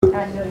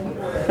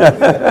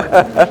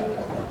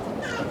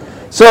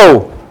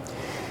So,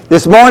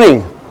 this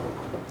morning,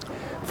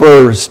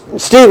 for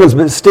Steve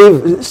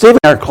in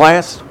our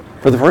class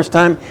for the first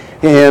time,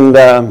 and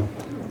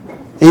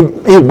he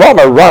brought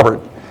my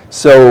Robert,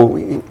 so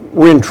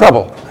we're in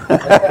trouble. But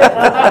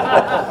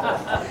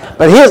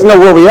he doesn't know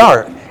where we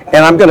are,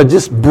 and I'm going to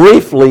just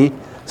briefly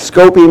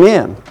scope him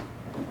in.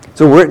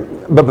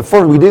 But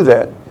before we do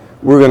that,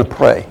 we're going to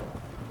pray.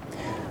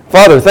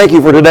 Father, thank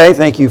you for today.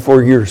 Thank you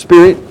for your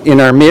Spirit in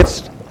our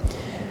midst.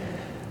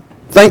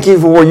 Thank you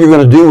for what you're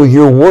going to do with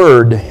your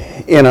word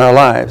in our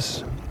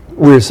lives.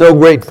 We're so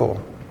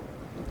grateful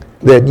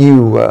that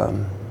you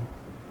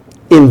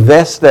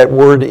invest that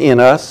word in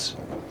us,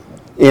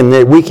 and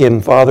that we can,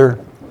 Father,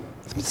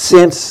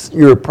 sense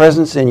your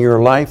presence in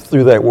your life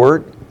through that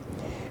word,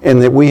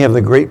 and that we have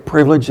the great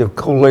privilege of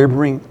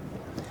co-laboring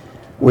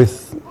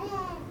with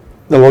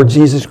the Lord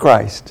Jesus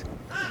Christ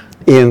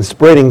in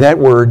spreading that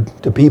word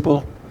to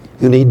people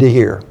who need to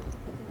hear.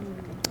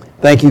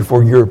 Thank you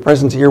for your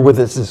presence here with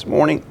us this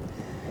morning.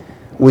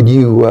 Would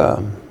you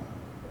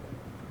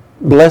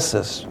bless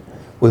us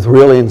with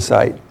real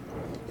insight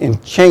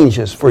and change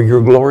us for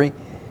your glory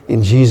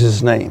in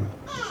Jesus' name.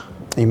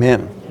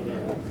 Amen.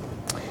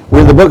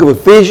 We're in the book of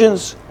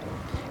Ephesians,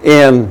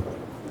 and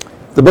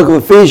the book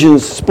of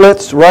Ephesians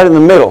splits right in the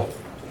middle.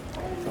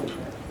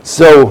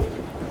 So,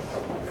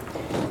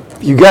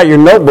 if you got your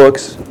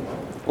notebooks,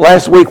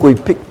 last week we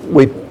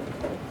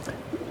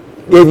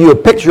gave you a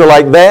picture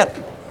like that,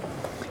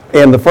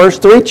 and the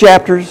first 3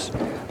 chapters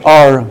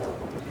are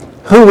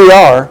who we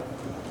are,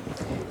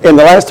 and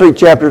the last 3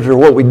 chapters are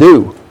what we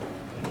do.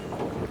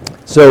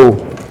 So,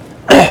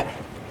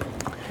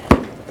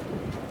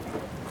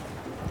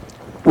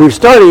 we've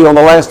started on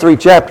the last 3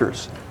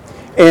 chapters,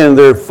 and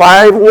there are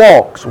 5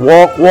 walks.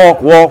 Walk,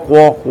 walk, walk,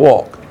 walk,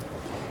 walk.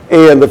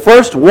 And the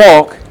first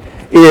walk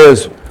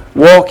is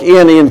walk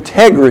in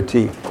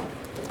integrity.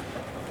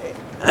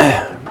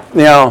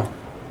 Now,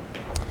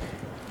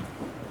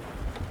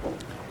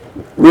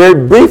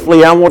 very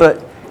briefly, I want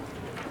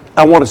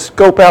to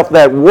scope out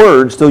that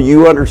word so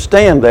you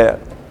understand that.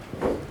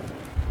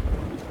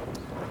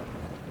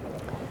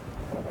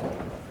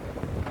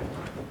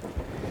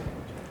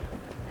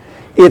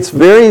 It's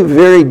very,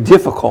 very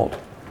difficult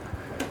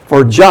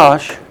for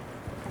Josh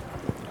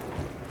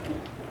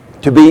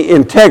to be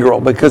integral,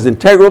 because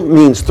integral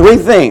means 3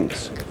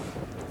 things.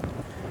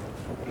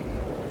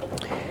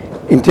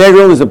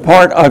 Integral is a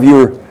part of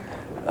your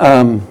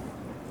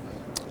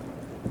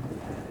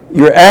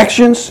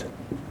actions,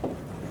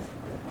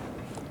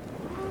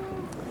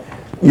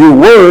 your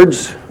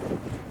words,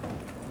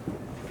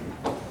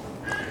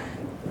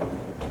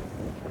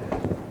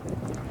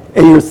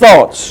 and your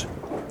thoughts.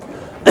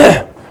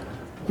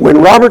 When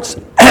Robert's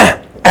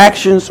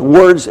actions,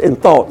 words, and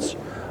thoughts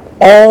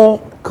all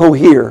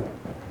cohere,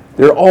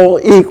 they're all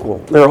equal,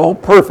 they're all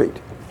perfect,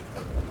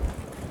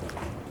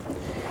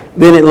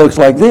 then it looks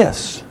like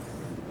this.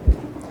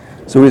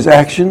 So his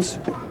actions,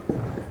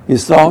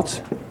 his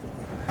thoughts,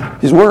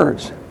 his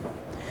words.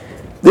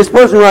 This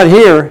person right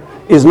here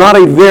is not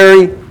a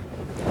very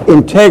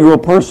integral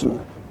person,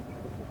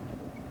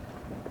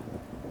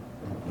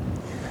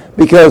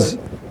 because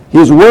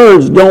his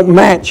words don't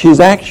match his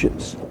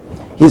actions.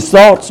 His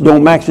thoughts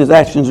don't match his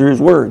actions or his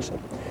words.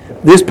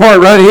 This part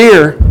right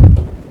here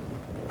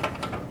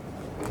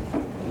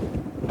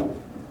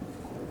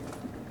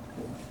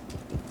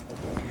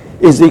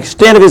is the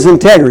extent of his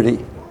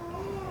integrity.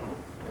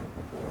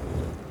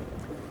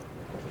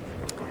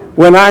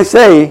 When I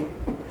say,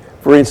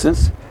 for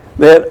instance,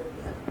 that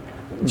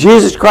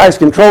Jesus Christ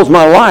controls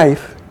my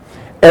life,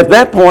 at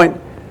that point,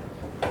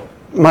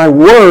 my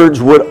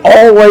words would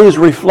always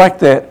reflect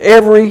that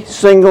every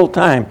single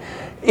time.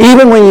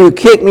 Even when you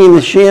kicked me in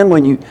the shin,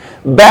 when you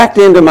backed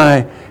into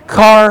my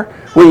car,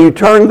 when you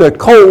turned the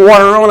cold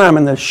water on, I'm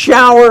in the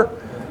shower,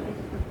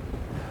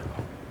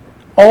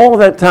 all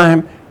that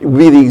time it would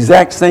be the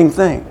exact same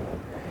thing.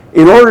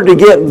 In order to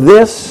get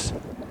this,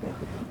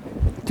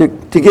 to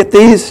get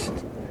these,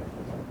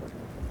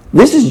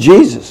 this is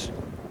Jesus.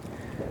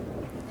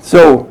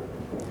 So,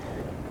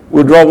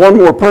 we'll draw one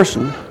more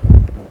person.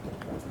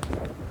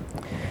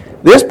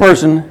 This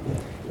person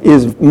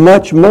is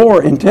much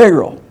more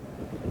integral.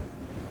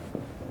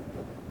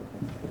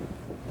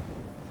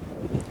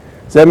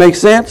 Does that make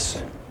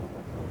sense?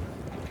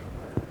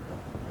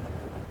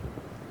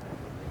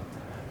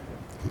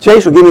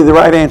 Chase will give me the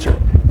right answer.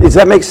 Does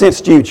that make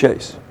sense to you,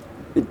 Chase?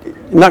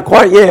 Not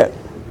quite yet.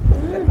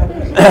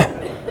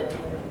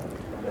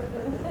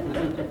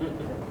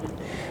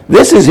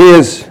 This is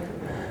his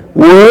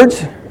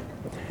words,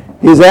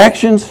 his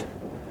actions,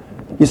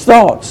 his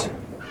thoughts.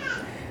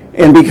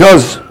 And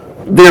because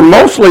they're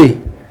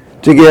mostly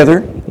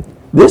together,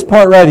 this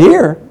part right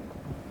here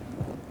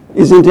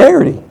is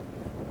integrity.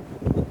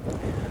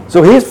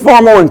 So he's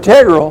far more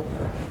integral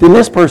than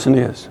this person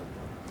is.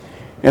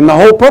 And the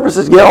whole purpose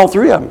is to get all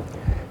 3 of them.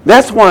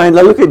 That's why,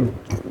 look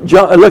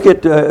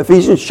at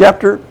Ephesians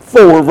chapter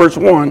 4, verse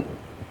 1.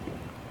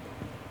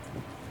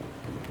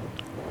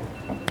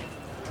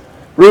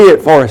 Read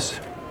it for us.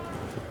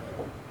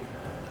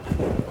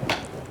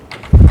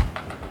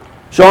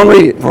 Sean,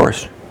 read it for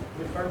us.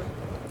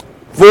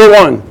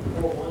 4:1.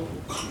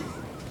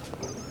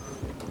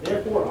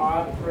 Therefore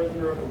I, the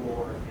prisoner of the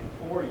Lord,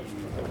 implore you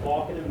to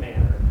walk in a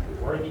manner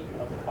worthy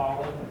of the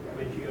calling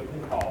which you have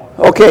been called.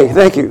 Okay,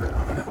 thank you.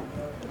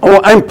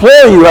 Oh, I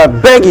implore you, I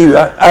beg you,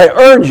 I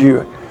urge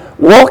you,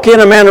 walk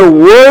in a manner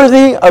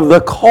worthy of the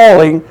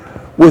calling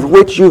with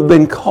which you've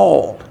been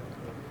called.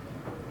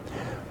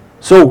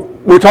 So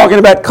we're talking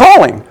about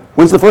calling.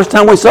 When's the first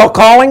time we saw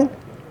calling?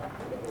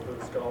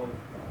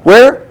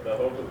 Where? The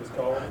hope of his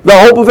calling. The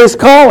hope of his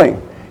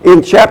calling.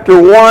 In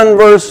chapter 1,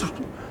 verse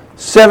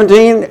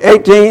 17,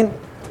 18,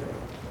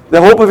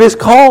 the hope of his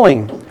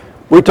calling.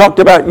 We talked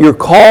about your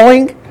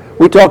calling.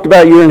 We talked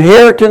about your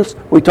inheritance.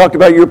 We talked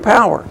about your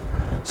power.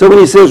 So when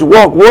he says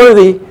walk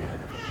worthy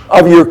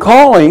of your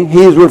calling,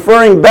 he's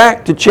referring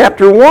back to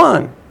chapter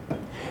 1.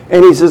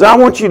 And he says, I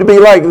want you to be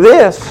like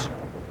this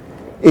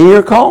in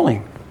your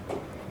calling.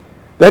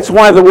 That's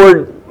why the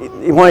word,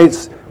 why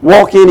it's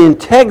walk in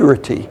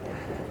integrity.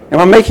 Am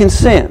I making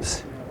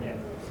sense?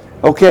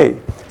 Okay,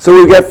 so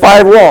we've got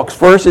 5 walks.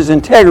 First is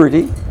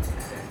integrity.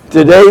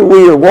 Today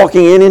we are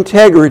walking in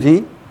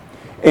integrity.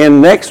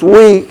 And next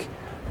week,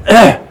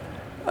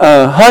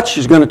 Hutch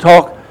is going to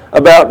talk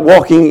about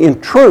walking in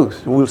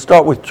truth. We'll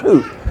start with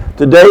truth.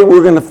 Today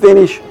we're going to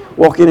finish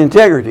walk in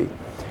integrity.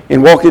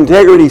 And walk in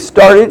integrity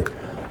started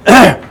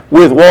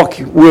with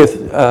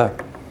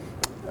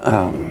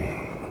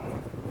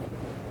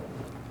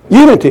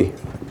unity.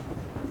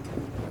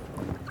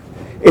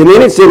 And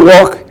then it said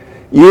walk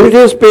unity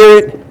of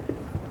spirit,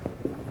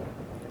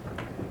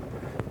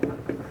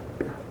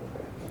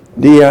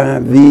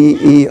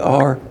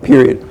 D-I-V-E-R,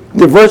 period.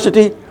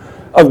 Diversity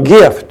of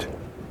gift.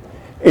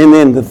 And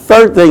then the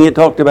third thing it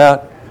talked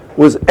about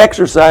was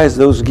exercise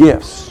those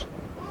gifts.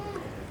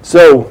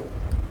 So,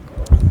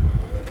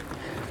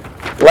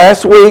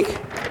 last week,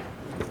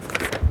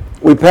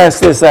 we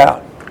passed this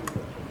out.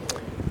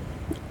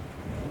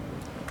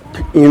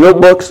 In your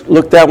notebooks,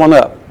 look that one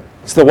up.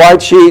 It's the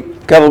white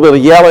sheet, got a little bit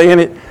of yellow in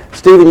it.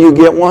 Stephen, you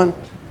get one?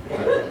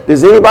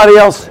 Does anybody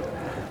else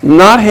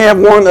not have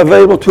one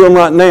available to them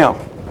right now?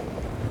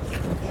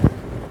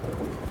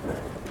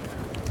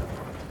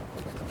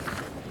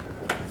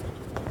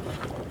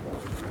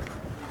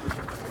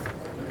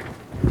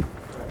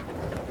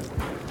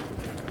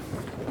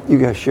 You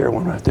guys share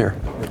one right there.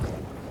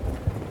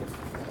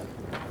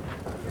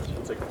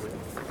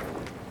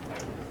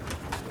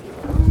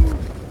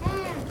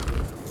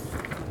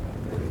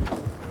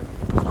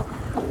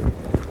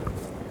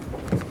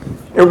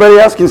 Everybody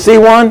else can see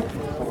one?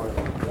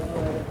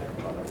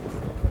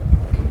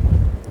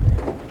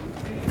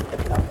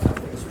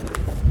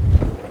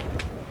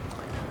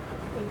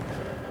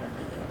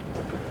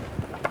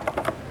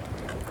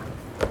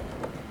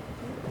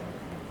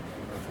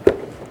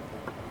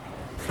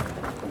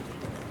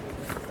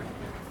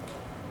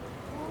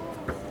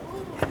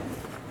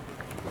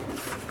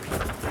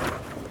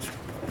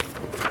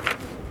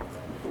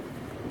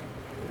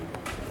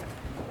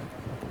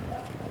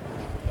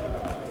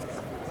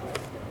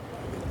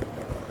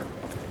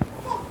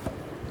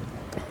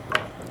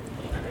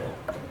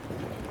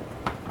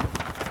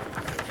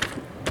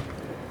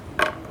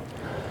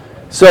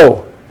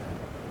 So,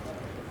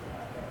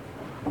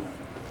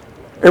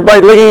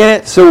 everybody looking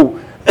at it? So,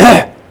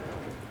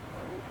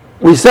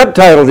 we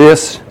subtitled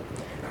this,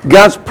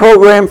 God's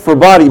Program for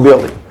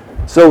Bodybuilding.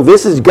 So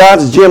this is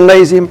God's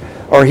gymnasium,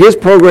 or His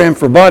program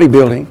for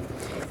bodybuilding.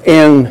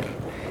 And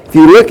if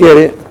you look at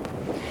it,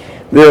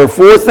 there are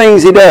 4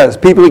 things He does.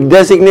 People He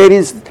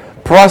designated,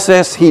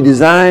 process He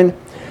designed,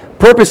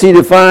 purpose He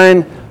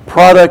defined,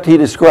 product He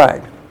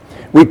described.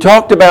 We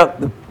talked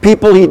about the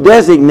people He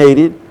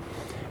designated,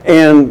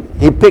 and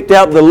He picked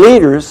out the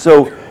leaders,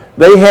 so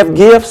they have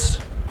gifts.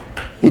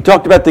 He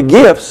talked about the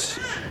gifts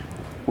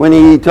when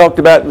He talked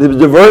about the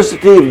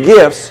diversity of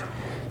gifts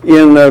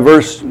in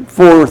verse 7.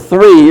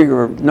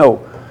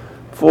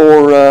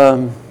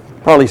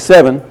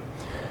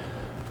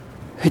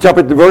 He talked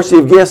about diversity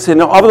of gifts,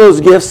 and of those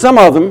gifts, some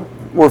of them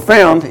were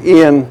found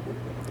in,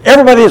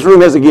 everybody in this room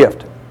has a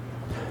gift.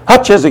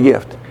 Hutch has a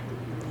gift.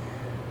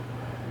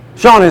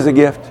 Sean has a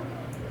gift.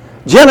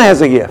 Jenna has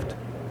a gift.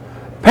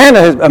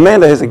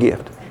 Amanda has a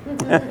gift.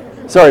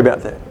 Sorry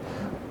about that.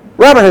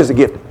 Robert has a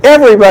gift.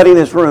 Everybody in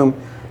this room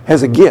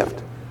has a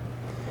gift.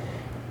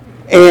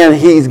 And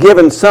He's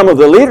given some of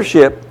the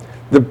leadership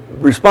the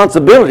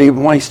responsibility.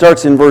 When He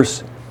starts in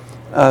verse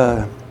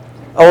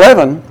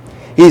 11,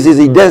 He says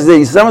He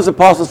designates some as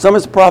apostles, some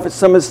as prophets,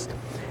 some as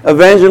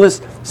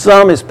evangelists,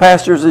 some as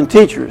pastors and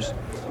teachers.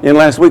 And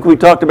last week we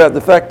talked about the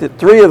fact that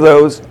 2 of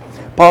those,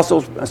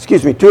 apostles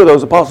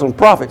and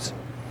prophets,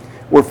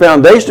 where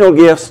foundational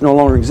gifts no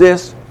longer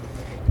exist.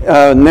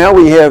 Now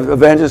we have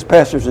evangelists,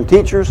 pastors, and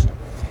teachers.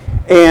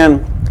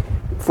 And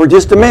for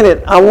just a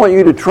minute, I want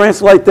you to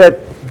translate that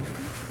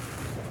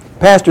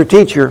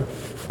pastor-teacher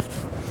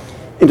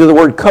into the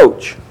word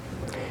coach.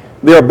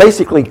 They are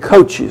basically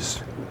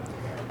coaches.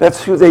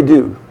 That's who they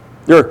do.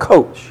 They're a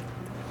coach.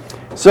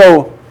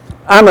 So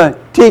I'm a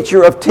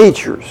teacher of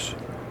teachers.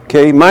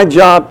 Okay, my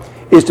job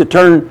is to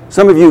turn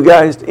some of you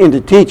guys into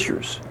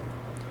teachers.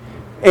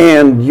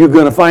 And you're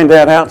going to find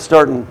that out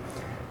starting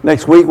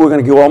next week. We're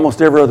going to go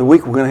almost every other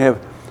week. We're going to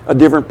have a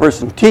different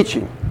person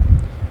teaching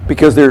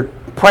because they're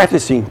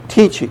practicing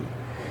teaching.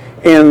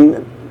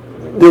 And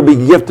there'll be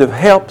gift of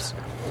helps,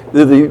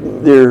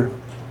 the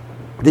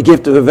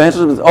gift of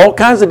evangelism, all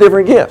kinds of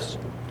different gifts.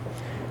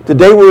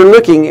 Today we're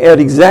looking at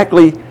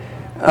exactly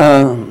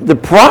the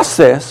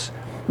process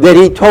that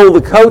he told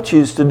the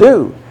coaches to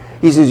do.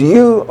 He says,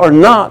 you are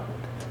not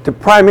to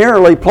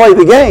primarily play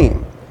the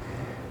game.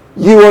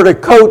 You are to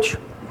coach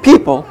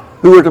people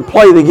who are to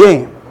play the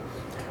game.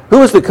 Who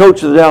was the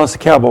coach of the Dallas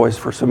Cowboys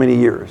for so many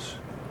years?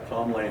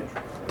 Tom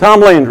Landry.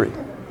 Tom Landry.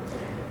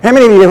 How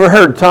many of you ever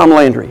heard Tom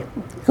Landry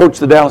coach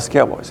the Dallas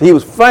Cowboys? He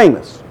was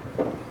famous.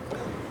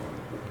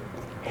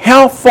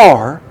 How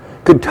far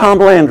could Tom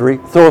Landry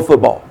throw a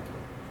football?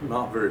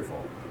 Not very far.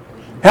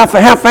 How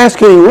fast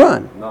could he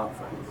run? Not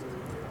fast.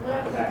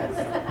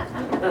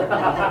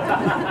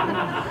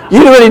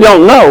 You really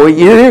don't know.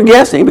 You're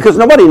guessing because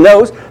nobody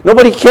knows.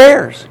 Nobody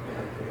cares.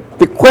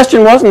 The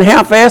question wasn't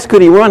how fast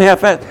could he run, how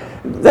fast.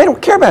 They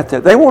don't care about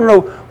that. They want to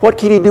know what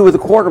can he do with a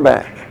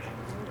quarterback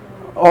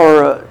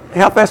or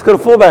how fast could a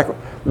fullback run.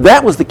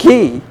 That was the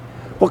key.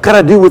 What could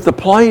I do with the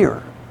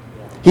player?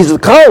 He's the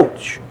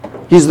coach.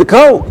 He's the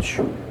coach.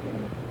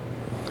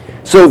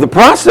 So the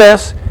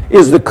process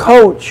is the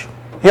coach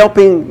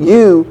helping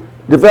you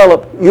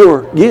develop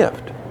your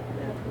gift.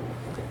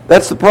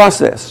 That's the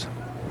process.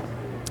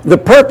 The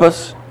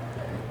purpose,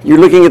 you're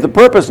looking at the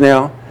purpose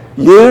now,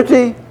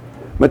 unity,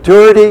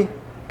 maturity,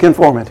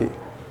 conformity.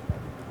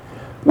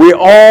 We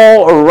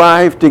all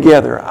arrive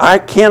together. I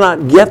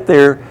cannot get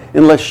there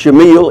unless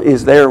Shamil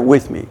is there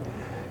with me.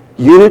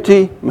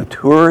 Unity,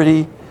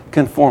 maturity,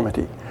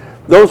 conformity.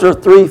 Those are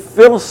three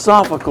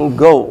philosophical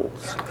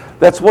goals.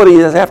 That's what he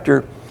is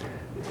after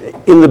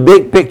in the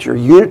big picture.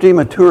 Unity,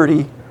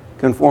 maturity,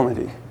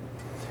 conformity.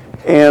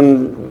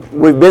 And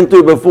we've been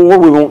through it before.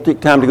 We won't take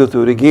time to go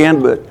through it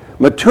again, but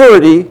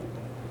maturity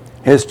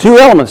has two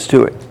elements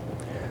to it.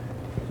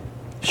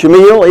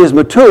 Shamil is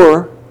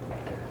mature,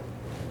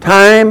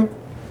 time,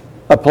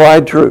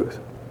 applied truth.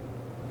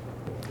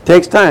 It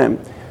takes time.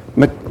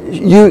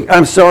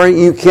 I'm sorry,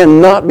 you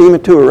cannot be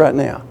mature right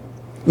now.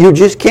 You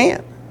just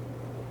can't.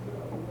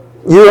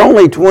 You're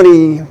only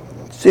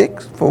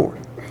 26,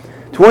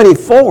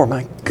 24,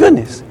 my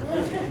goodness.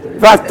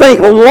 If I think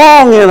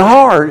long and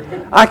hard,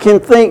 I can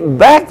think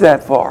back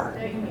that far.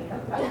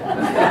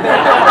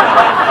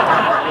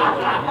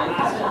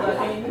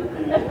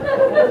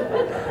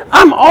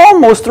 I'm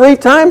almost 3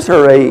 times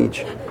her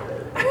age.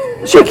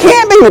 She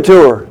can't be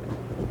mature.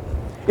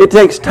 It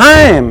takes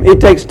time. It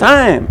takes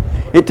time.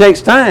 It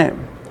takes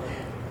time.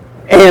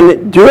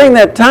 And during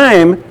that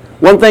time,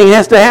 one thing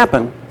has to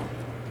happen.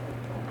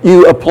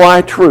 You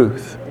apply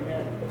truth.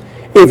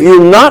 If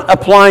you're not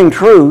applying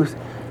truth,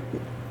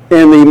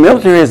 and the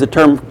military has a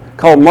term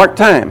called mark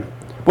time.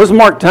 What does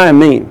mark time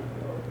mean?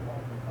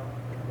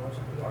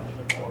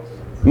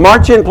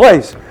 March in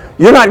place.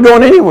 You're not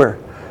going anywhere.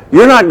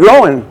 You're not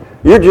growing.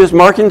 You're just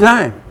marking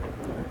time.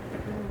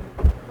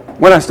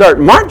 When I start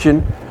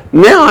marching,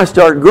 now I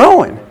start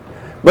growing.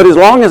 But as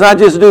long as I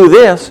just do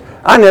this,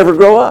 I never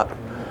grow up.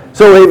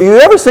 So have you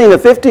ever seen a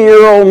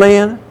 50-year-old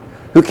man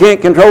who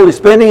can't control his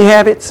spending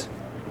habits?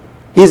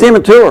 He's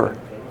immature.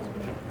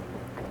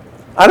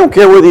 I don't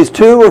care whether he's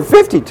 2 or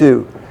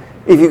 52.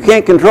 If you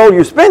can't control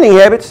your spending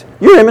habits,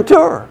 you're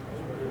immature.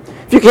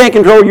 If you can't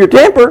control your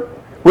temper,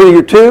 whether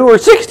you're 2 or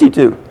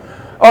 62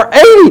 or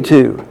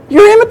 82,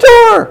 you're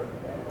immature.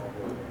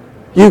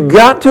 You've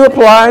got to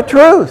apply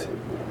truth.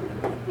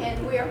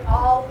 And we're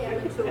all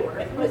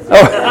immature.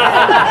 Oh.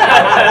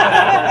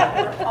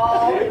 We're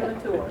all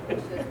immature.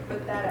 Let's just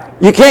put that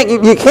out. You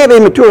can't be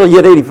mature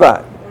yet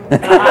 85.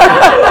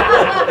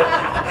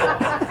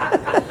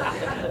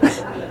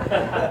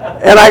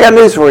 And I got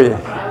news for you.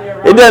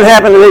 It doesn't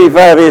happen at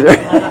 85 either.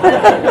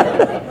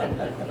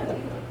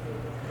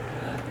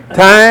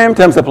 Time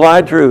times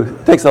applied truth.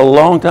 It takes a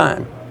long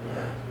time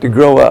to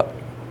grow up.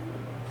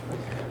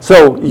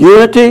 So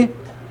unity,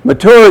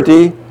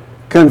 maturity,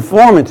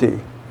 conformity.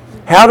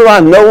 How do I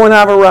know when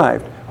I've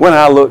arrived? When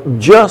I look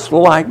just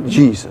like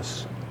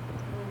Jesus.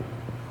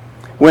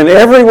 When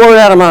every word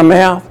out of my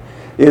mouth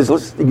is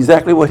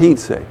exactly what he'd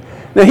say.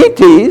 Now he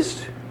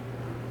teased.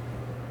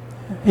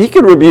 He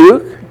could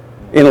rebuke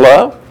in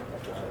love.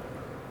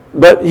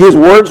 But his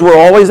words were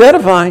always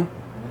edifying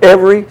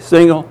every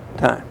single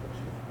time.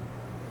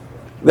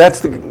 That's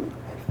the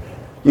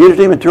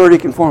unity, maturity,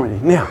 conformity.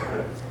 Now,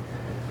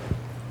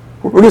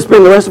 we're going to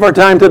spend the rest of our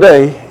time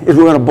today is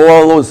we're going to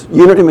boil those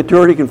unity,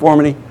 maturity,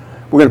 conformity.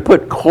 We're going to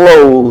put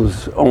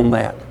clothes on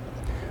that.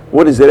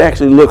 What does it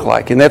actually look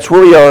like? And that's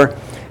where we are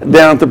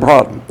down at the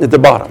bottom.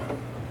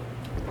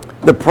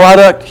 The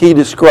product he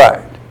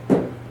described.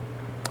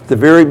 At the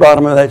very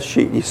bottom of that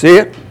sheet. You see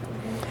it?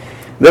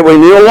 That we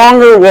no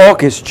longer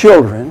walk as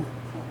children.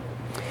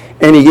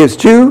 And he gives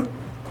 2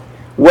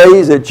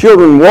 ways that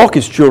children walk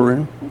as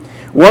children.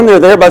 One, they're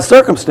there by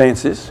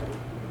circumstances.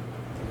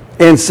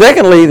 And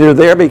secondly, they're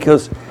there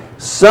because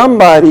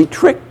somebody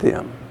tricked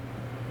them.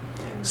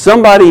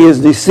 Somebody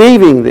is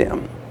deceiving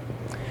them.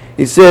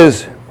 He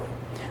says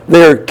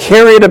they're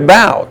carried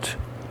about.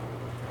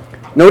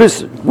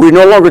 Notice we're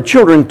no longer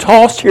children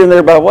tossed here and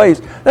there by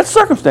waves. That's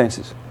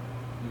circumstances.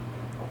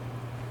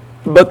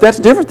 But that's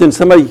different than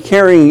somebody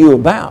carrying you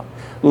about,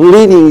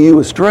 leading you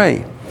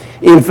astray.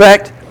 In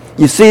fact,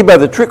 you see by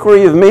the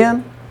trickery of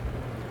men,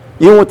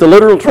 you know what the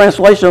literal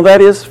translation of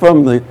that is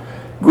from the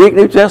Greek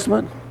New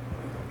Testament?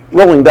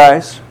 Rolling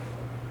dice.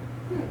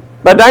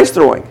 By dice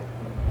throwing.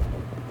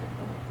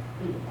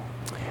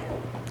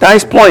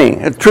 Dice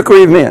playing, a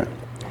trickery of men.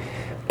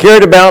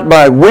 Carried about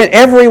by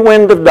every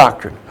wind of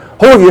doctrine.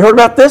 Oh, have you heard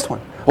about this one?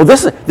 Oh,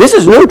 this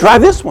is new. Try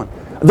this one.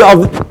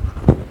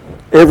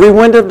 Every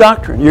wind of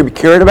doctrine. You're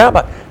carried about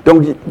by.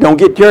 Don't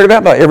get carried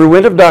about by every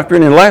wind of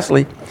doctrine. And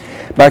lastly,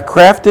 by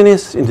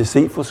craftiness and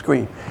deceitful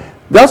scheme.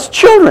 Thus,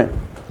 children,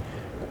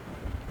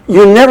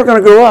 you're never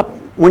going to grow up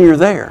when you're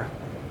there.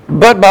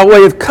 But by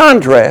way of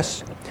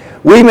contrast,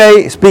 we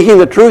may, speaking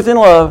the truth in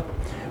love,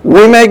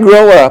 we may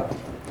grow up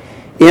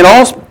in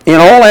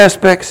all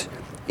aspects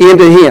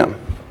into Him.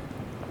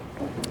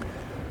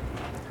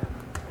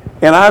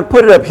 And I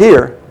put it up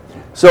here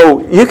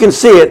so you can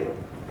see it.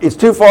 It's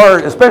too far,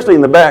 especially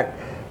in the back.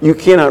 You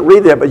cannot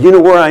read that, but you know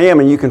where I am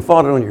and you can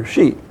follow it on your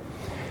sheet.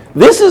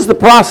 This is the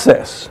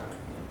process.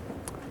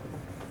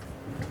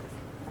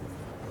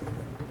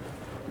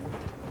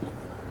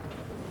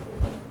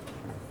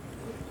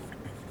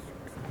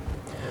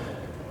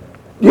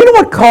 You know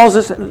what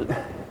causes...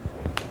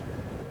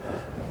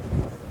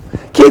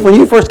 Keith, when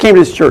you first came to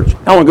this church,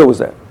 how long ago was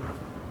that?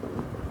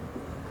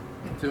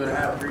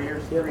 2.5, 3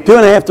 years.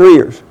 2.5, 3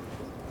 years.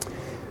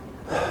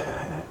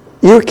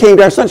 You came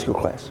to our Sunday school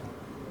class.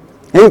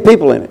 How many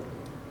people in it?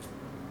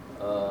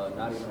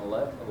 Not even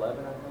 11,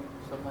 I think,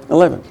 something like that.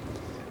 11.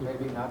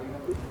 Maybe not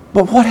even.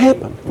 But what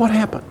happened? What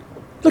happened?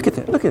 Look at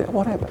that. Look at that.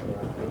 What happened?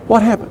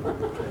 What happened?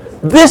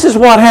 This is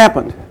what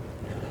happened.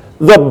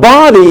 The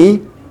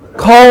body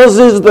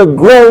causes the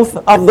growth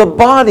of the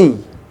body.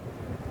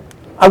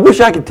 I wish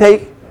I could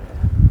take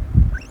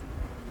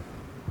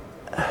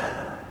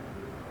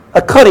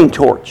a cutting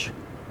torch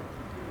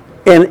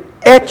and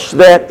etch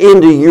that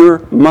into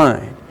your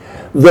mind.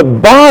 The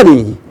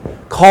body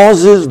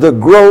causes the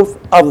growth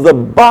of the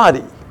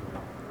body.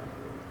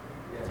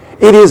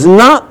 It is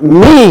not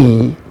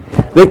me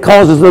that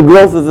causes the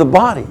growth of the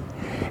body.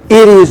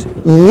 It is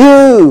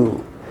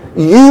you.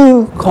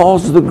 You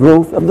cause the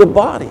growth of the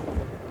body.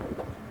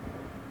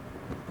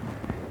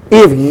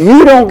 If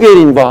you don't get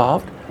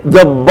involved,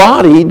 the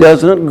body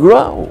doesn't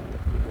grow.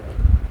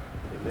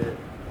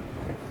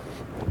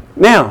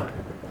 Now,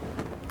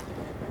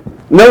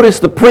 notice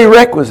the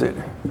prerequisite.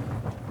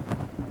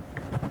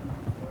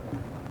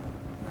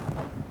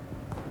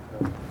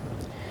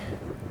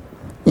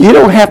 You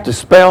don't have to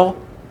spell.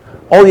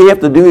 All you have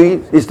to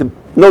do is to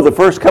know the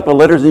first couple of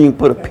letters and you can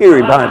put a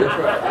period behind it.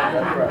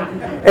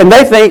 And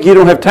they think you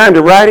don't have time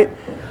to write it.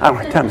 I don't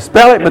have time to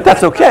spell it, but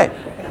that's okay.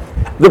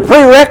 The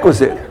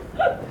prerequisite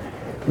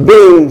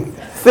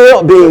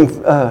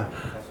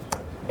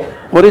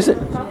what is it?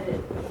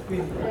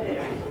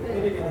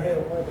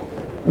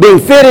 Being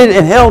fitted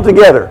and held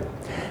together.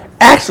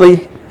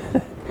 Actually,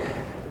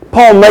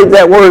 Paul made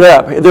that word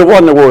up. There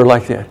wasn't a word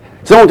like that.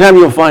 It's the only time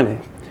you'll find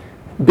it.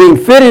 Being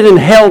fitted and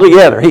held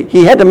together.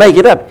 He had to make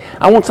it up.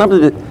 I want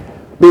something to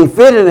being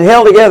fitted and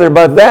held together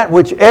by that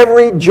which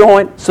every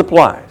joint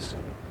supplies.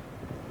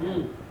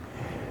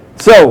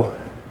 So,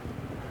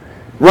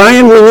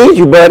 Ryan, we need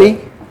you,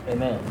 buddy.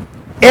 Amen.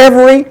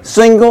 Every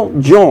single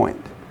joint.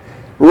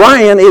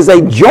 Ryan is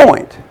a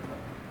joint,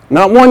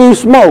 not one you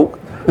smoke.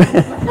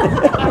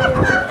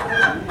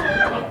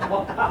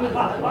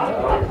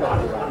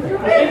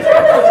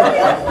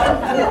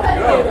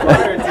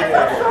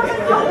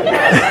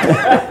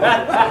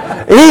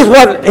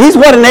 He's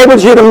what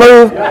enables you to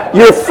move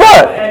your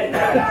foot.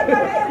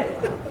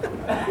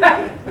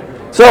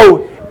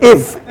 So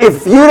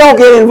if you don't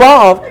get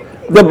involved,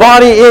 the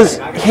body is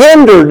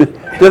hindered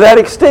to that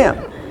extent.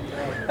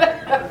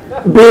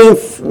 Being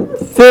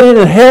fitted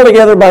and held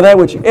together by that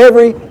which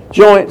every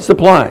joint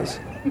supplies.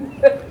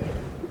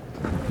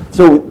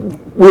 So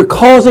we're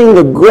causing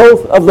the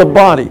growth of the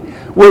body.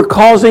 We're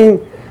causing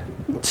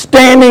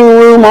standing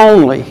room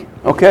only,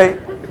 okay?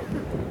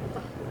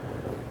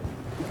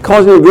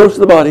 Causing the growth of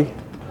the body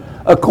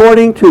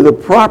according to the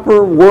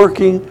proper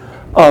working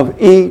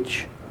of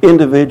each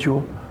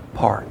individual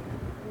part.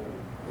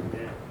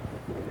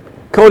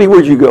 Cody,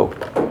 where'd you go?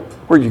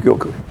 Where'd you go,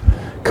 Cody?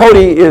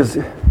 Cody is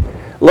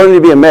learning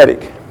to be a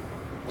medic.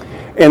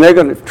 And they're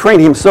going to train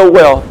him so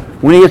well,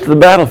 when he gets to the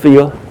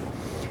battlefield,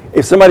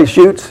 if somebody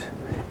shoots,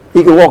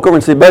 he can walk over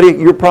and say, buddy,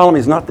 your problem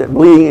is not that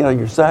bleeding out of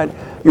your side.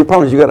 Your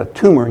problem is you got a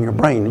tumor in your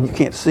brain and you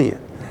can't see it.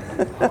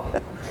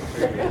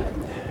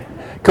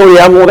 Cody,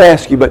 I won't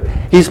ask you, but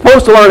he's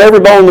supposed to learn every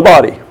bone in the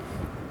body.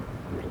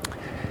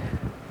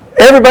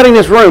 Everybody in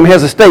this room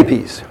has a stay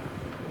piece.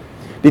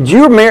 Did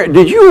you aware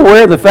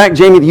of the fact,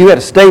 Jamie, that you had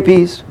a stay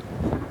piece?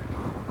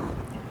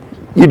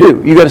 You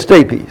do. You got a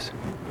stay piece.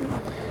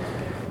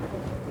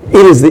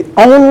 It is the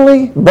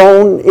only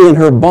bone in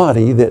her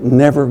body that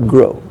never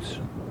grows.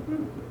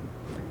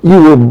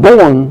 You were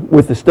born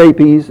with the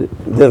stapes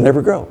that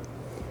never grow.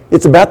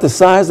 It's about the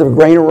size of a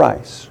grain of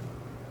rice.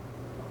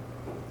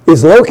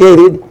 It's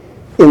located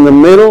in the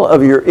middle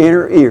of your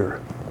inner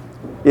ear.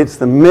 It's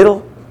the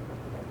middle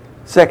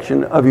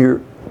section of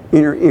your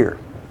inner ear.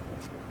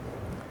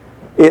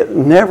 It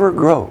never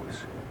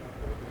grows.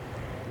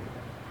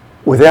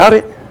 Without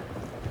it,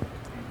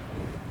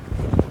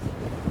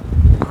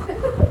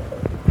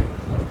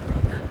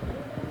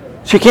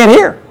 she can't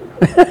hear.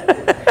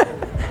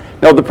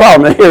 No, the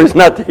problem here is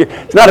not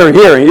it's not her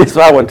hearing. It's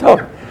why I wasn't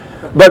talking.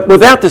 But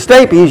without the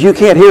stapes, you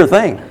can't hear a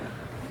thing.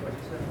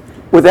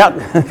 Without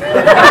We're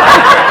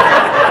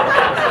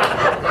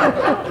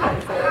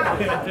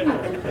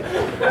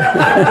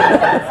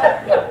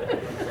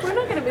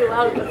not going to be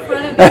loud in the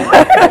front of the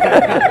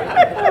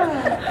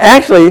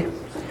actually,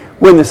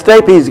 when the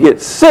stapes get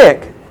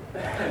sick,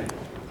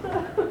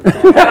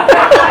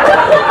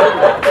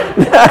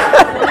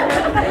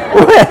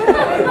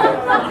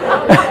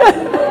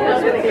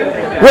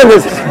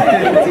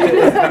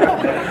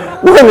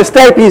 when the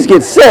stapes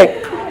get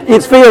sick,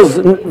 it feels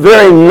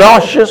very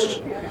nauseous,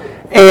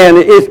 and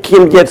it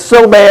can get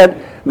so bad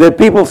that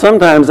people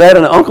sometimes, I had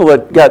an uncle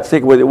that got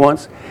sick with it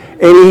once,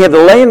 and he had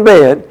to lay in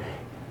bed,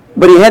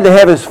 but he had to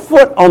have his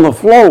foot on the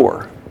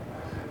floor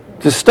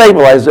to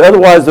stabilize it.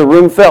 Otherwise, the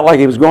room felt like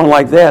he was going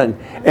like that,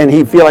 and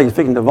he'd feel like he was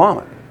fixing to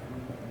vomit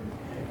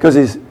because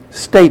his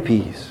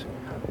stapes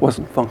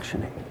wasn't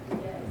functioning.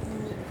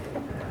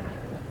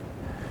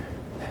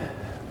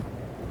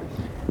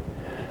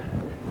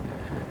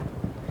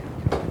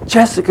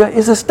 Jessica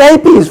is a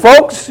stapes,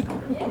 folks.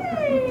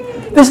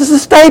 Yay. This is a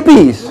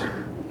stapes.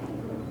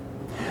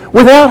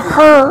 Without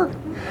her,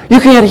 you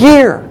can't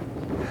hear.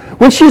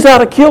 When she's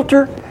out of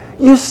kilter,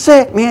 you're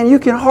sick, man. You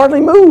can hardly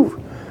move.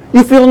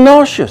 You feel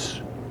nauseous.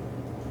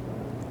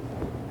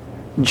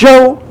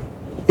 Joe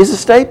is a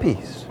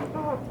stapes.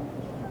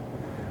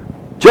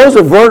 Joe's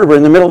a vertebra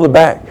in the middle of the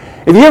back.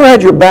 Have you ever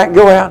had your back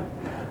go out?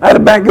 I had a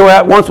back go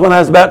out once when I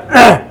was about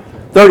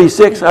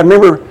 36. I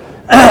remember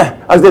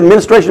I was the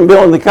administration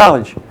building in the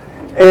college,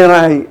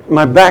 and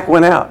my back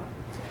went out.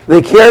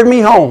 They carried me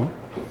home.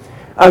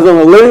 I was on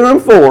the living room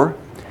floor.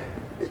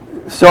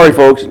 Sorry,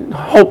 folks,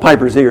 hold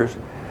Piper's ears.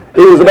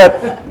 It was about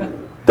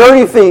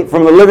 30 feet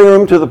from the living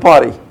room to the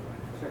potty.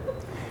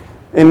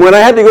 And when I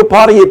had to go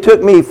potty, it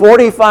took me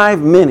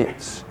 45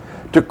 minutes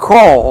to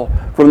crawl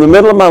from the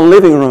middle of my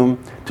living room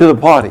to the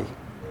potty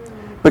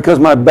because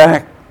my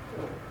back,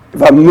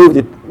 if I moved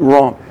it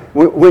wrong,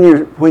 when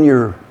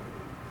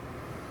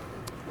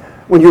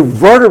your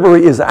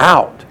vertebrae is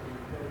out,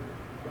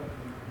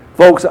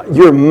 folks,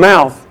 your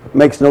mouth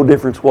makes no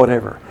difference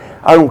whatever.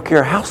 I don't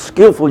care how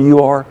skillful you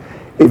are.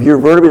 If your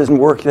vertebrae doesn't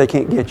work, they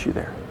can't get you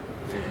there.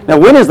 Now,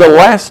 when is the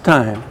last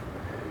time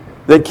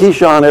that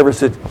Keyshawn ever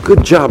said,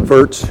 "Good job,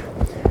 Verts.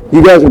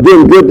 You guys are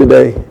doing good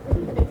today"?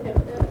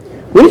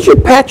 When did you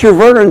pat your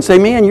vertebrae and say,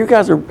 "Man, you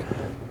guys are..."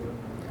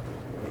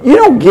 You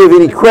don't give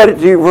any credit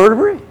to your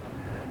vertebrae.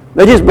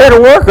 They just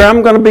better work or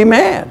I'm going to be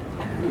mad.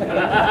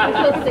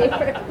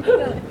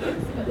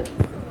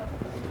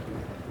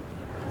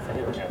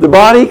 The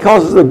body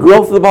causes the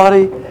growth of the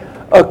body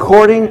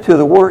according to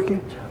the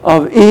working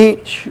of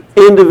each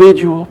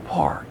individual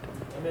part.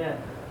 Amen.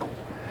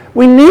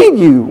 We need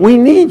you. We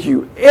need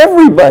you.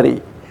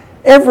 Everybody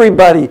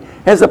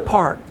has a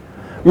part.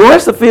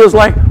 Marissa feels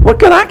like, what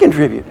can I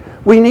contribute?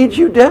 We need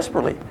you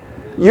desperately.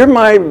 You're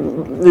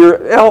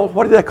your L,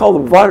 what do they call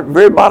the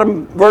very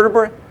bottom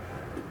vertebrae?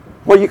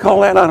 What do you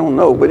call that? I don't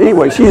know. But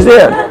anyway, she's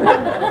it.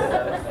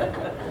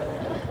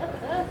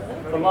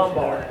 The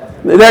lumbar.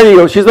 There you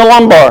go. She's the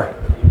lumbar.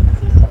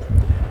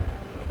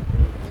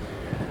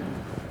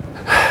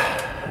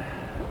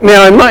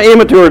 Now, in my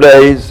immature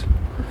days,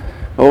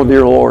 oh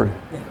dear Lord,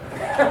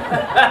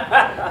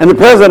 and the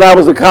president, I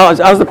was the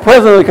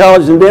president of the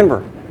college in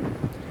Denver,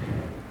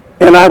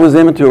 and I was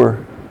immature.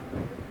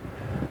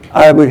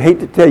 I would hate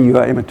to tell you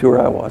how immature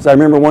I was. I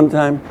remember one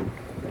time,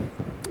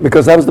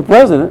 because I was the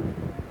president,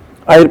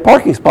 I had a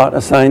parking spot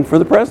assigned for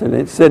the president.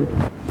 It said,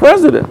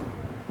 "President,"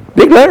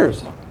 big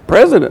letters,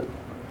 "President."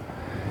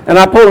 And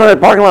I pulled in that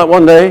parking lot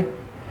one day,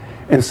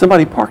 and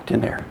somebody parked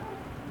in there.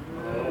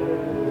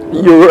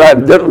 You're right, a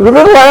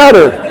little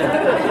louder.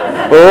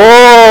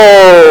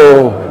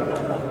 Oh.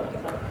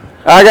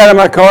 I got in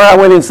my car, I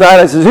went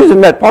inside, I said, "Who's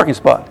in that parking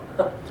spot?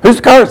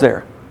 Whose car's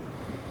there?"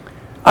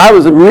 I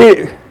was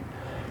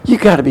you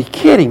got to be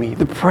kidding me.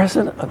 The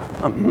president?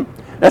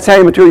 That's how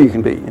immature you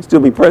can be and still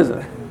be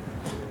president.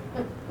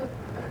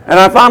 And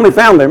I finally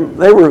found them.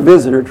 They were a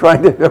visitor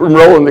trying to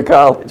enroll in the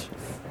college.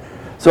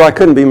 So I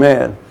couldn't be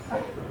mad.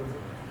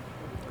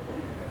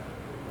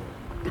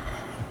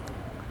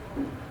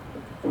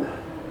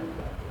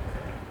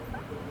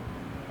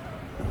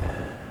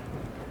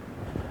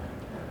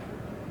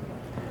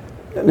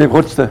 Now,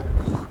 what's the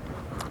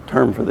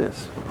term for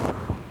this?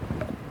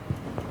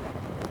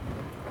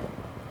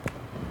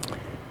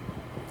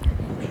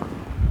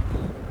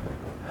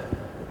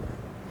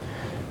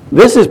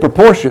 This is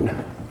proportion.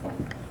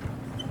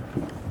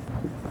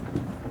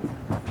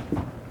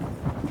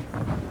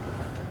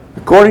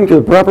 according to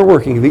the proper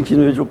working of each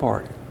individual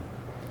part.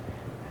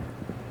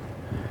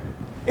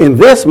 And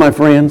this, my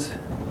friends,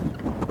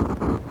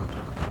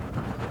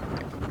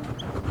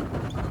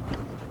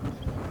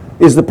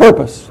 is the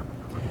purpose,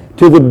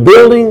 to the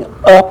building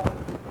up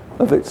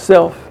of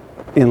itself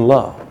in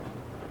love.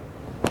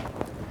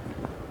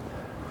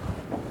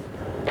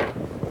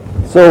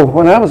 So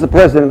when I was the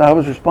president, I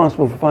was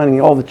responsible for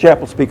finding all the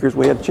chapel speakers.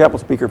 We had a chapel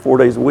speaker 4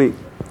 days a week.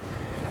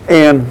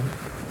 And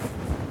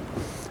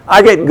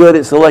I get good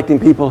at selecting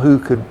people who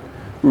could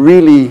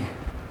really,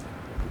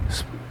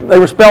 they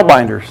were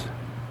spellbinders.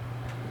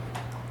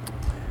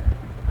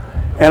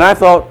 And I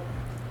thought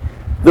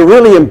the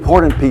really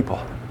important people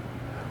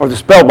are the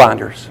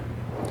spellbinders.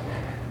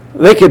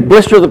 They could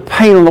blister the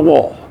paint on the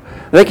wall.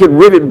 They could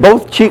rivet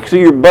both cheeks of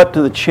your butt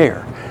to the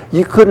chair.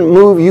 You couldn't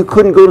move, you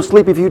couldn't go to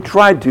sleep if you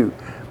tried to,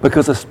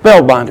 because a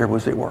spellbinder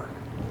was at work.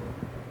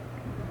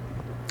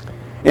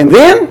 And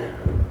then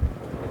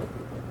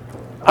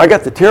I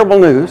got the terrible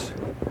news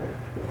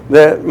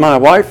that my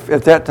wife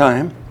at that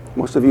time,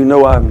 most of you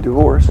know I'm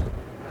divorced,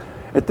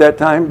 at that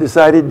time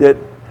decided that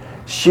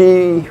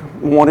she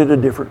wanted a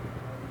different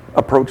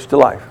approach to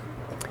life.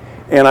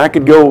 And I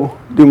could go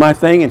do my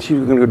thing and she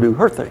was going to go do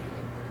her thing.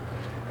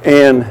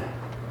 And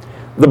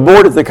the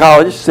board at the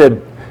college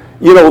said,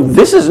 you know,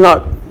 this is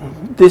not,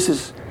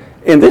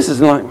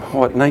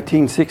 what,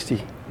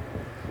 1960?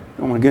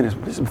 Oh my goodness,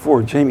 this is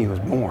before Jamie was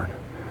born.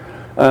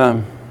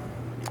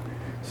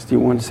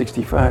 61,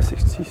 65,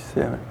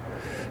 67,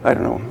 I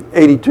don't know,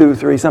 82,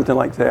 3, something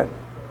like that.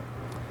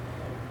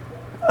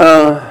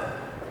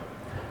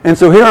 And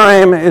so here I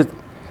am,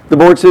 the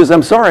board says,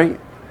 I'm sorry,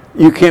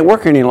 you can't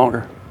work any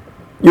longer.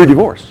 You're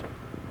divorced.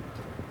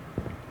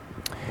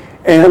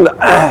 And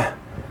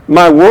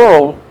my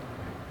world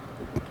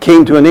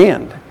came to an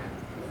end.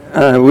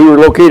 We were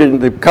located in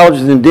the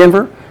colleges in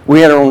Denver.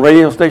 We had our own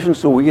radio station,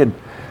 so we had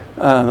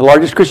the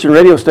largest Christian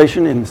radio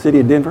station in the city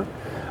of Denver.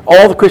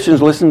 All the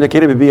Christians listened to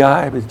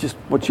KWBI. It was just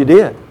what you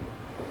did.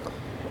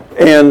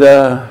 And,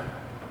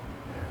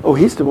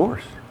 he's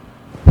divorced.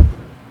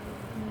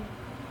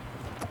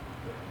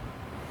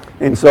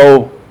 And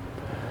so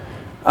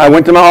I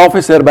went to my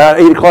office at about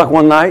 8 o'clock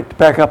one night to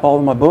pack up all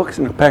of my books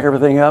and pack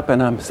everything up,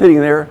 and I'm sitting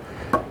there,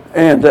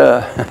 and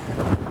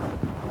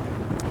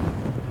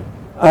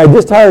I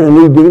just hired a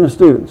new dean of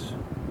students.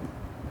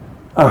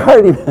 I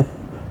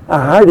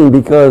hired him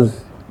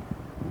because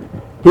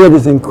he had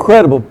this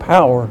incredible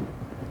power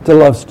to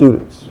love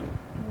students.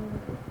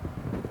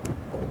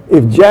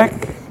 If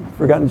Jack, I've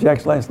forgotten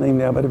Jack's last name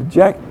now, but if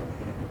Jack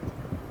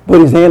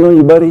put his hand on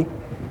you, buddy,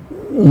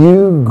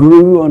 you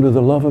grew under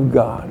the love of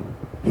God.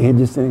 He had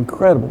just an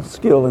incredible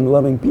skill in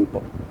loving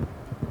people.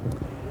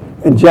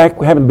 And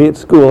Jack happened to be at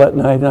school that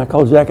night, and I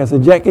called Jack. I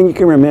said, Jack, can you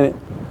come here a minute?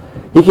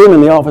 He came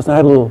in the office, and I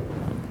had a little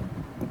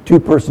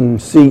two-person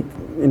seat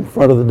in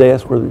front of the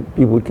desk where the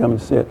people would come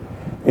and sit.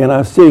 And I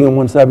was sitting on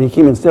one side, but he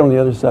came and sat on the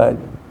other side.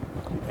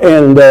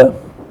 And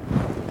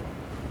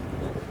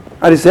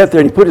I just sat there,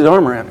 and he put his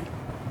arm around me.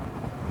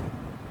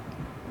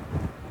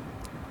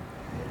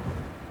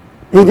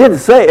 He didn't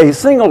say a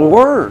single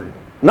word,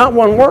 not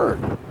one word.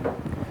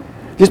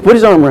 Just put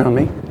his arm around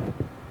me.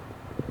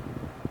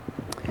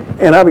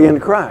 And I began to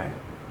cry.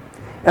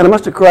 And I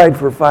must have cried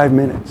for 5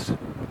 minutes.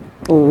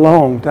 A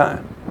long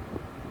time.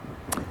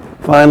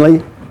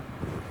 Finally,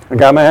 I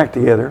got my act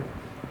together.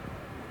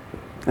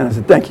 And I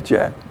said, thank you,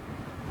 Jack.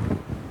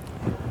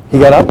 He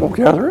got up and walked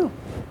out of the room.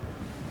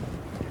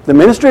 The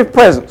ministry of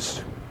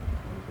presence.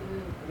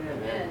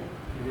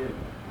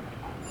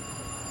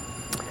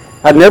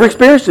 I'd never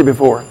experienced it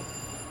before.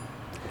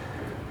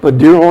 But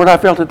dear Lord, I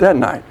felt it that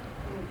night.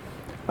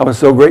 I was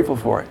so grateful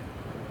for it.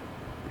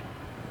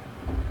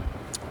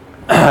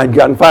 I'd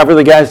gotten 5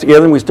 other guys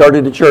together and we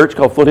started a church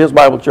called Foothills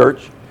Bible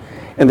Church.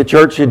 And the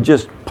church had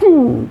just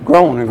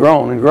grown and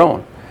grown and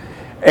grown.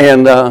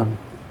 And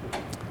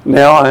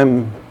now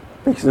I'm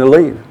fixing to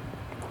leave.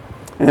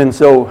 And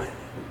so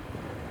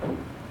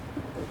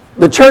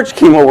the church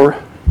came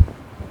over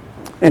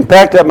and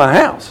packed up my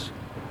house.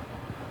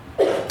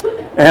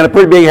 I had a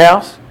pretty big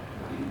house,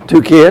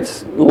 2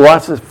 kids,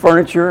 lots of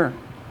furniture.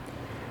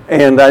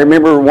 And I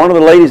remember one of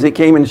the ladies that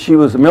came in, she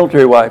was a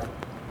military wife.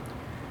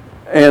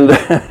 And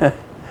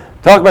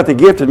talk about the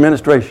gift of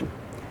administration.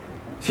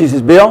 She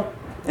says, Bill,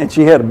 and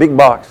she had a big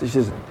box. She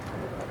says,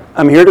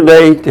 I'm here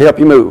today to help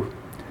you move.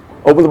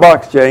 Open the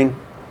box, Jane.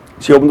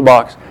 She opened the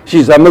box. She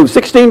says, I moved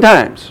 16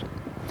 times.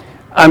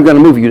 I'm going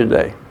to move you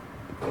today.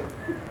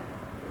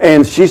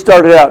 And she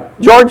started out,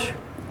 George,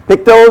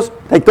 take those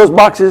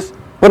boxes,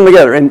 put them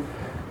together. And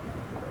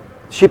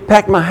she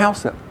packed my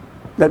house up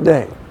that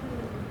day.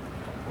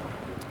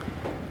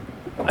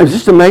 It was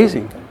just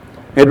amazing.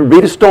 It would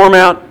beat a storm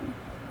out.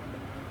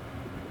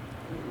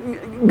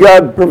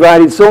 God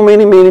provided so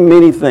many, many,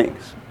 many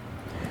things.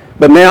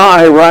 But now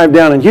I arrived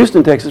down in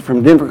Houston, Texas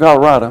from Denver,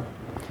 Colorado,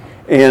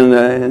 and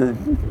a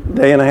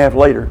day and a half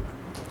later.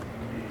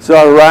 So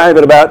I arrived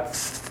at about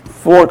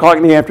 4 o'clock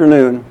in the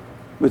afternoon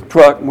with a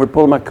truck, and we're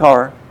pulling my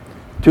car,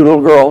 2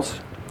 little girls.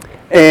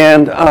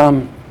 And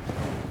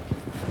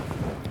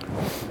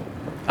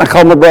I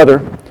called my brother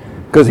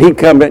because he'd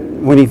come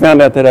when he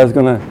found out that I was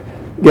going to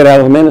get out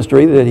of the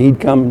ministry, that he'd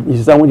come. He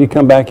says, I want you to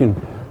come back and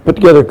put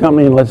together a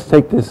company and let's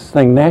take this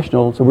thing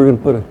national. So we're going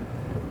to put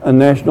a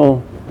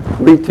national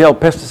retail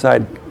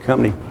pesticide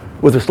company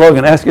with the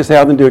slogan, ask us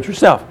how, then do it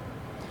yourself.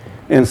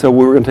 And so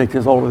we were going to take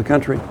this all over the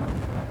country.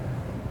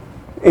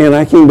 And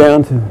I came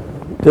down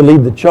to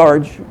lead the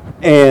charge,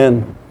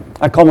 and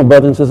I called my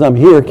brother and says, I'm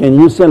here. Can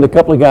you send a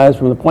couple of guys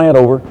from the plant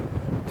over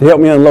to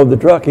help me unload the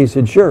truck? He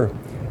said, sure.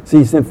 So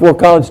he sent 4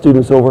 college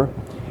students over,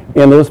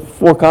 and those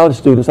 4 college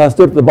students, I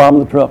stood at the bottom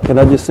of the truck, and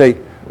I just say,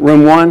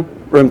 room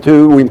 1, room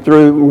 2, room 3,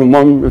 room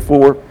 1, room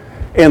 4,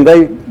 and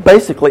they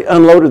basically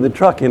unloaded the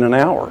truck in an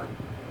hour.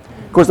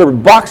 Of course, there were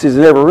boxes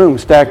in every room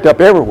stacked up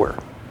everywhere.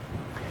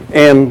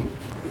 And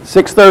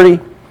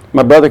 6:30,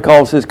 my brother called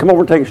and says, come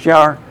over and take a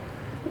shower.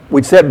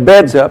 We'd set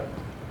beds up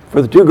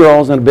for the 2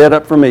 girls and a bed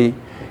up for me,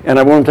 and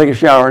I wanted to take a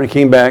shower, and I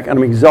came back, and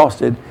I'm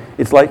exhausted.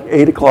 It's like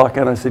 8 o'clock,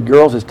 and I said,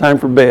 girls, it's time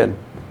for bed.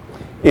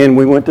 And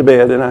we went to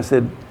bed, and I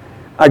said,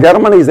 I got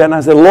on my knees and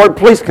I said, Lord,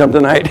 please come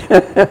tonight.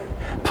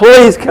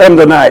 Please come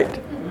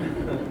tonight.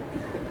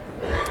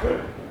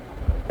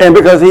 And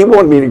because he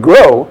wanted me to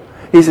grow,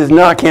 he says,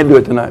 no, I can't do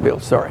it tonight,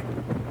 Bill, sorry.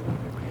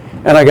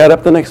 And I got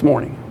up the next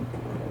morning.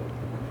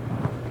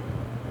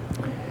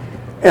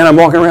 And I'm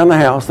walking around the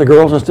house. The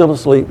girls are still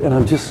asleep. And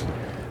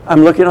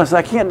I'm looking. I said,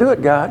 I can't do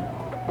it, God.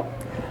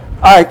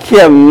 I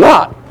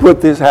cannot put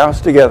this house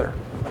together.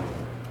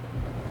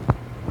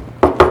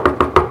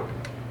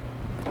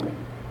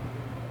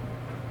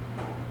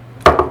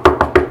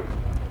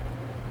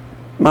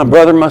 My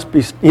brother must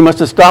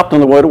have stopped on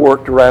the way to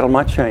work to rattle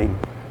my chain.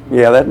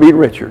 Yeah, that'd be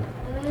Richard.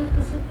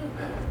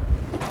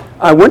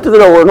 I went to the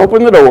door and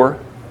opened the door.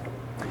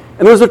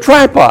 And there was a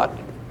tripod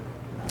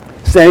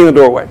standing in the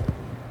doorway.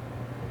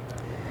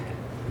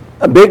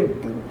 A big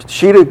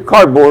sheet of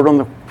cardboard on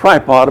the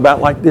tripod about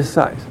like this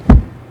size.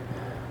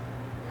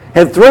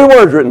 Had 3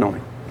 words written on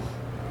it.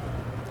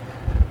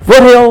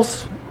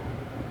 Foothills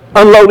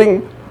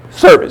Unloading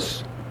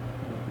Service.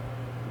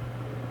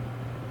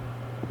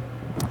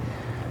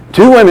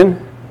 2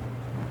 women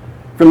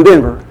from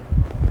Denver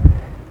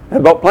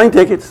had bought plane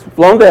tickets,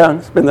 flown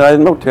down, spent the night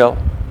in a motel,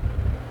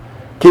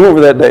 came over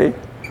that day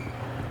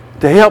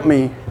to help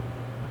me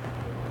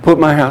put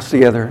my house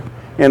together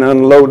and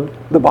unload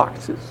the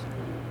boxes.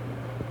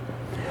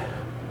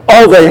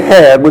 All they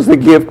had was the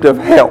gift of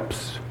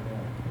helps.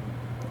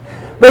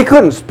 They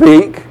couldn't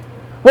speak.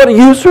 What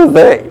use are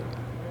they?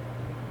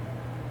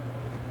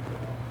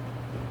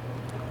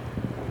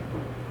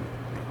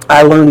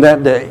 I learned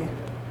that day,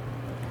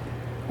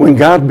 when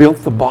God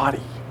built the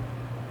body,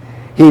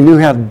 He knew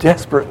how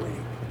desperately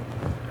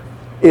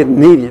it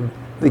needed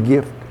the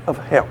gift of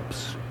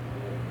helps.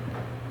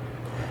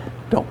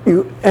 Don't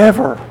you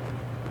ever,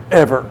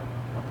 ever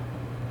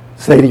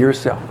say to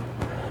yourself,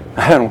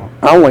 I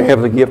only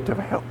have the gift of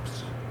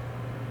helps.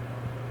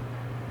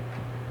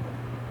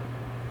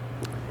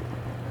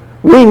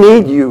 We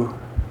need you.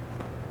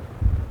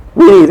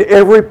 We need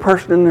every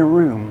person in the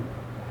room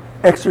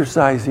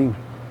exercising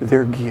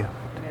their gift.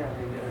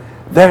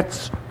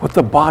 That's what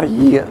the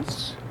body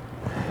is.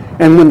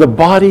 And when the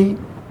body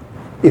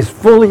is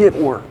fully at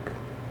work,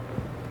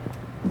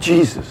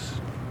 Jesus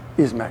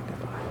is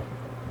magnified.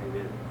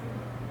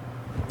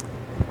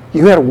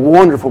 You had a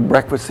wonderful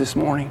breakfast this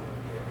morning.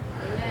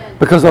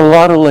 Because a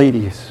lot of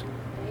ladies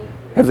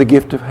have the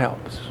gift of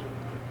helps.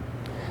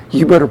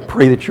 You better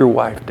pray that your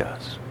wife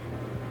does.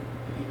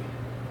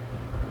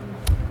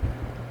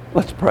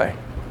 Let's pray.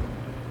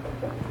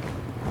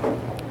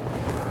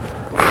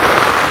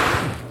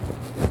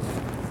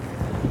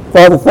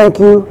 Father, thank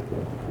you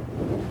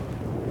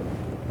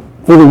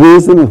for the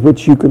wisdom with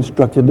which you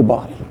constructed the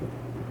body.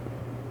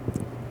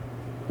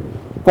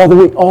 Father,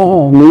 we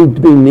all need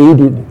to be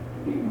needed.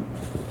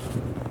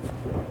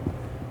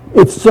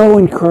 It's so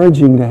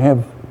encouraging to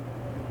have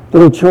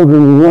little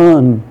children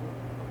run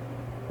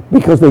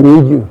because they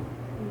need you.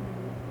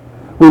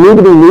 We need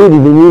to be needed,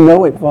 and you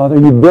know it, Father.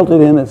 You built it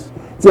in us.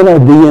 It's in our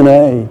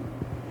DNA.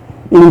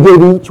 And you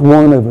gave each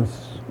one of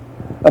us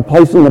a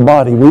place in the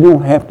body. We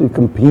don't have to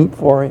compete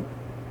for it.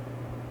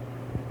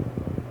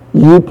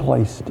 You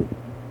placed it.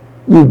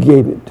 You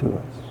gave it to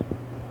us.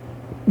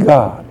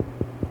 God,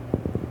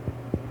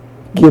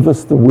 give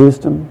us the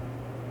wisdom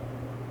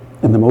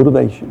and the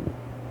motivation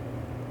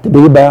to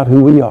be about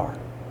who we are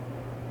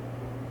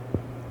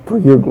for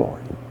your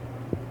glory.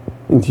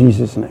 In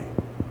Jesus' name,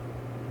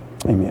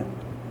 amen.